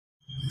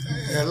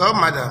Hello,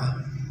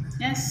 madam.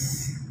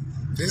 Yes.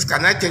 Please,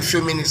 can I take a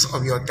few minutes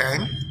of your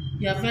time?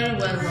 You are very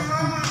well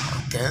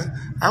welcome. Okay.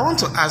 I want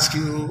to ask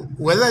you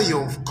whether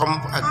you've come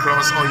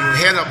across or you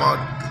heard about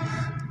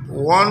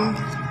one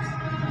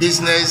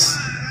business,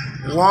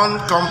 one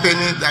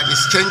company that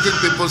is changing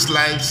people's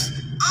lives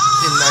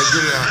in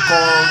Nigeria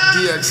called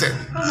DXN.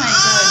 Oh my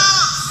God.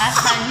 As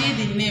I hear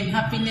the name,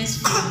 happiness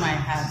fills my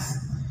heart.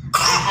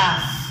 I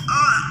have.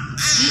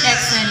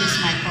 DXN is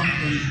my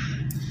company.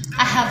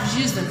 I have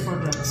used the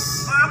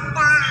products.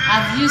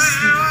 I've used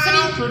the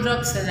 3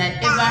 products that I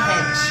ever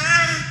had.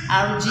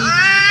 RG,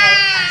 GL,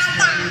 and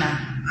Spirulina.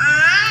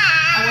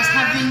 I was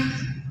having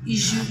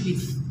issue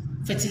with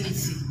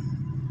fertility.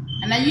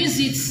 And I used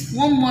it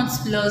 1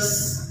 month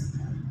plus.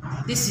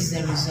 This is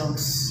the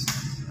results.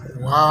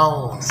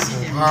 Wow.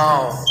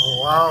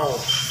 Wow.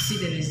 See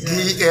the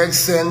results.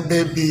 DXN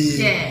baby.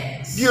 Yes.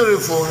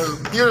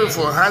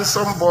 Beautiful,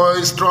 handsome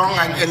boy, strong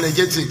and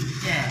energetic.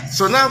 Yes.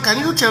 So now can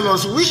you tell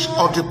us which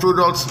of the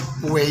products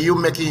were you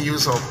making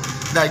use of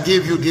that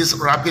gave you this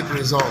rapid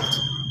result?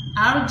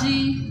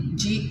 RG,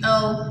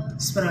 GL,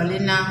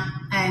 Spirulina,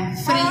 and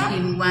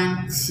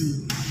 3-in-1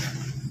 tea.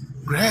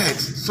 Great.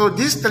 So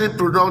these 3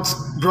 products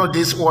brought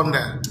this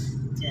wonder.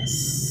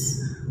 Yes.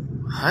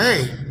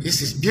 Hey,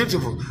 this is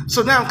beautiful.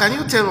 So now can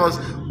you tell us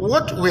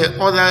what were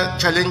other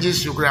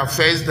challenges you could have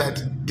faced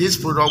that this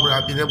product would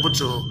have been able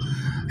to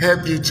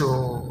help you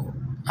to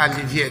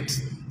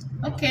alleviate?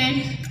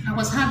 Okay, I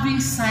was having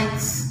sight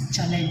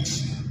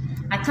challenge.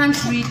 I can't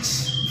read.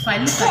 If I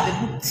look at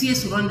the book,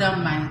 tears will run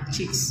down my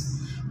cheeks.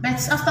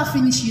 But after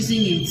finish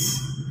using it,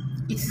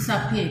 it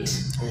disappeared.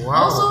 Wow. I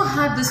also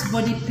had this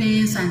body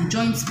pains and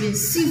joint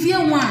pains,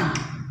 severe one.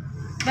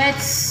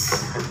 But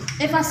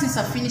ever since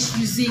I finished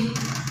using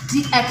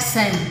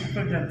DXN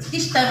product,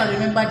 each time I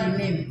remember the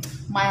name,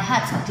 my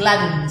heart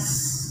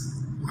gladdens.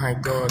 My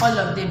God. All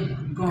of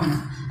them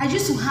gone. I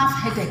used to have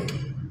headache.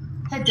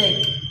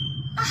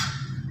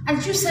 I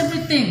used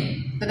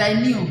everything that I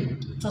knew.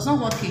 It was not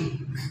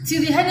working.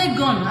 Till the headache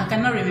gone, I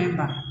cannot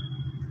remember.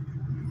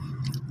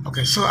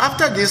 Okay, so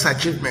after this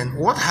achievement,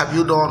 what have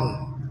you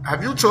done?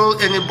 Have you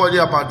told anybody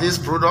about this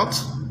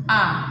product?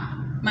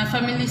 My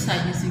families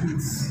are using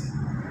it.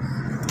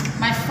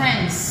 My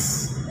friends.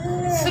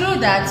 Through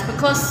that,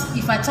 because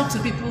if I talk to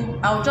people,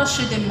 I'll just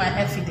show them my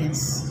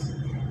evidence.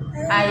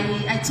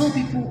 I told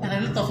people, and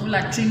a lot of people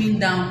are trimming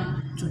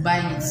down to buy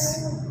it.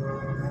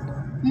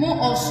 More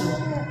also,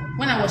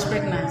 when I was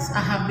pregnant,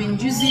 I have been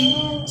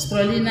using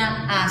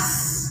Spirulina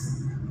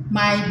as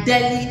my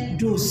daily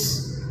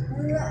dose.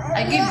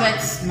 I give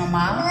birth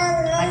normal.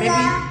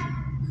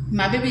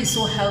 My baby is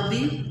so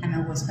healthy, and I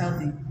was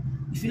healthy.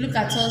 If you look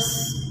at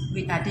us,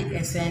 we are the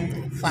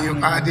DXN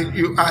family.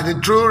 You are the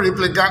true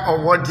replica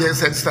of what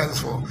DXN stands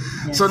for.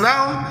 Yes. So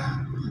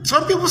now,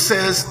 some people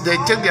says they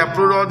take their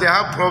product, they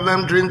have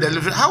problem during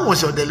delivery. How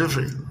was your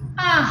delivery?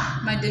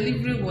 My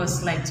delivery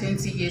was like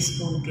 20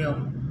 years old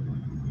girl.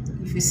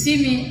 If you see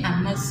me,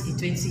 I'm not a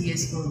 20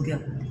 years old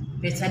girl,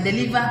 but I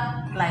deliver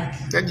like.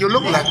 You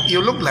look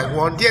like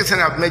what? DXN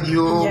have made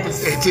you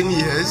 18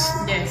 years.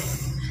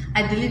 Yes,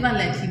 I deliver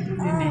like Hebrew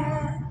women.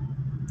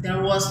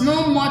 There was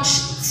no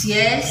much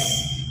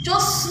tears,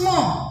 just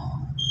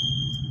small.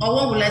 Or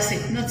what will I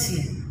say? Not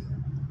tear.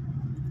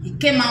 It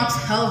came out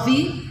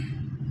healthy,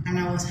 and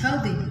I was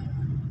healthy.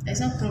 There's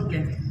no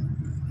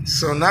problem.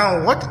 So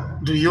now,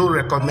 what do you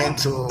recommend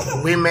to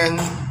women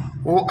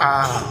who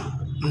are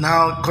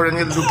now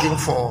currently looking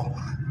for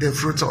the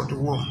fruit of the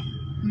womb?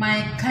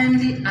 My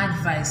kindly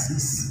advice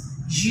is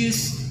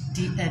use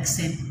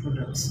DXN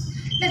products.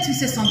 Let me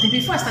say something.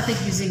 Before I started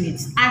using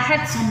it, I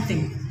heard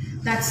something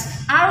that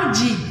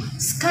RG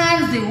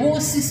scans the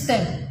whole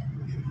system.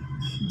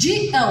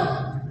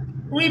 GL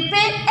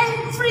repair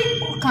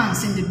every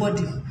organs in the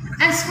body,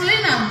 and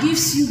Spirulina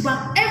gives you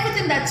back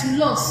everything that you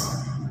lost.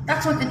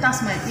 That's what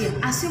enters my ear.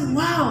 I say,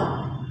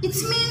 wow, it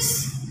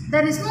means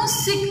there is no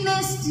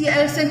sickness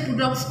DXN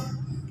products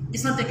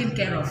is not taken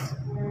care of.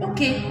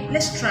 Okay,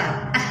 let's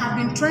try. I have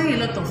been trying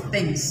a lot of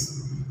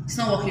things. It's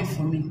not working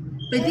for me.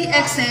 But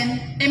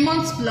DXN, a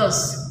month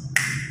plus,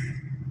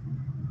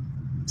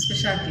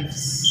 special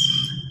gifts.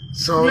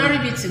 So, glory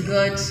be to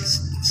God.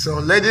 So,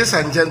 ladies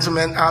and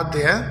gentlemen out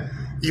there,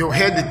 you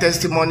heard the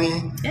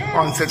testimony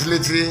on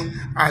fertility,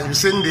 and you've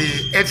seen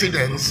the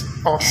evidence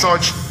of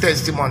such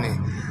testimony.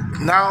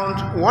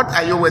 Now, what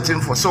are you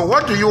waiting for? So,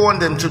 what do you want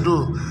them to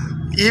do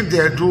if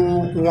they do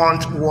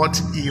want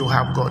what you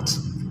have got?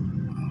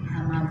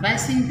 I'm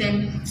advising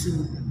them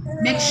to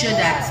make sure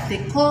that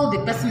they call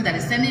the person that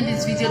is sending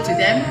this video to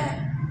them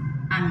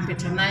and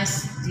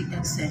patronize the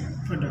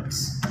DXN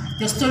products.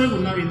 Your story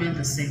will not remain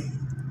the same.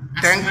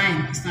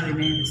 Mine is not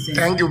remaining the same.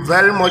 Thank you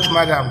very much,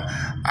 madam.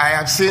 I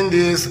have seen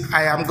this.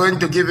 I am going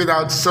to give it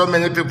out to so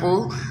many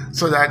people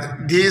so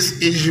that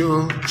this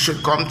issue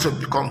should come to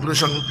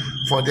conclusion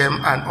for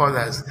them and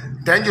others.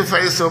 Thank you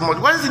very so much.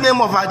 What is the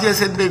name of our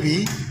DXN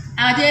baby?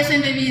 Our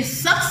DXN baby is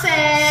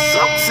success.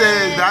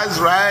 Success,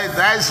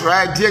 that's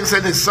right.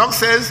 DXN is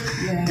success.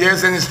 Yeah.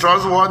 DXN is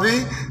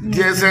trustworthy.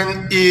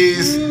 DXN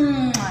is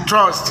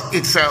trust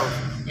itself.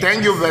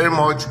 Thank you very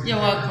much. You're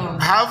welcome.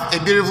 Have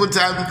a beautiful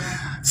time.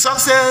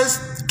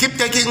 Success. Keep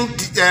taking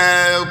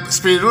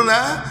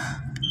Spirulina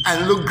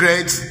and look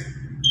great.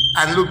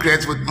 And look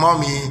great with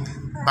mommy.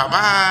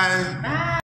 Bye-bye. Bye.